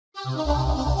Hey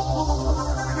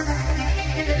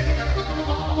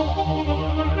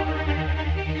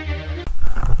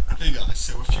guys,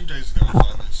 so a few days ago I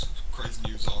found this crazy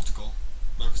news article.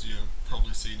 Most of you have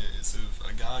probably seen it. It's of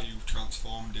a guy who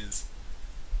transformed his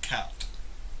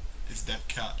dead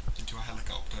cat, into a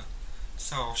helicopter.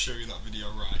 So I'll show you that video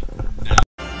right now.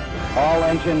 All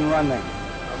engine running.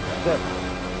 6,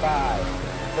 5,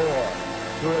 4,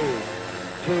 3,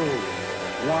 2,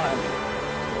 1,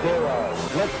 0.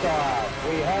 Liftoff.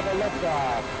 We have a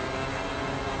liftoff.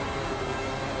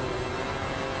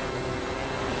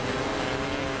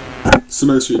 So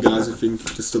most of you guys I think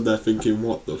just stood there thinking,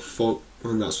 what the fuck?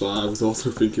 And that's what I was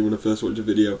also thinking when I first watched the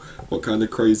video. What kind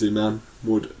of crazy man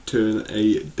would turn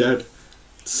a dead,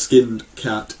 skinned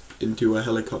cat into a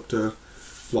helicopter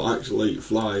what actually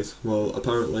flies? Well,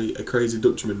 apparently a crazy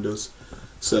Dutchman does.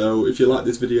 So if you like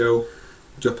this video,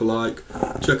 drop a like,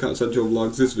 check out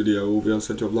CentralVlogs. This video will be on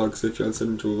CentralVlogs. If you're on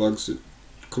CentralVlogs,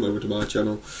 come over to my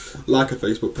channel, like a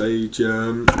Facebook page.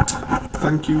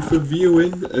 Thank you for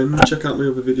viewing, and check out my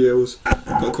other videos.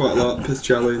 Got quite a lot. Piss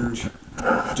Challenge,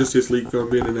 Justice League film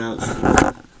being announced,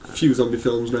 a few zombie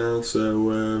films now.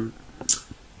 So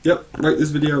yep, like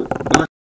this video. Bye.